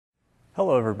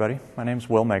Hello everybody, my name is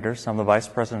Will Meggers. I'm the Vice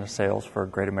President of Sales for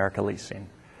Great America Leasing.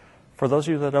 For those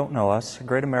of you that don't know us,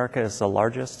 Great America is the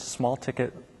largest small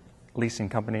ticket leasing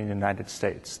company in the United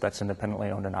States that's independently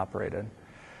owned and operated.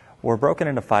 We're broken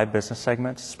into 5 business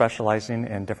segments specializing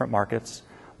in different markets,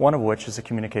 one of which is the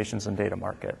communications and data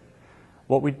market.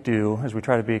 What we do is we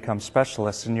try to become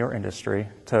specialists in your industry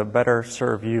to better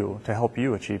serve you, to help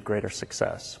you achieve greater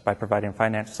success by providing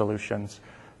finance solutions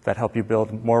that help you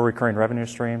build more recurring revenue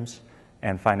streams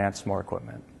and finance more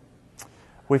equipment.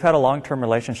 We've had a long-term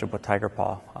relationship with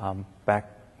Tigerpaw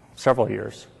back several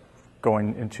years,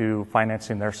 going into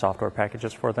financing their software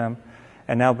packages for them,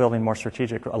 and now building more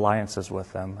strategic alliances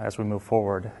with them as we move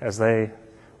forward, as they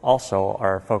also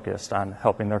are focused on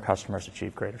helping their customers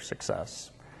achieve greater success.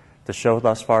 The show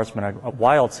thus far has been a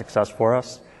wild success for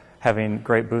us, having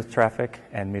great booth traffic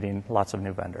and meeting lots of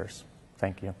new vendors.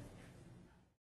 Thank you.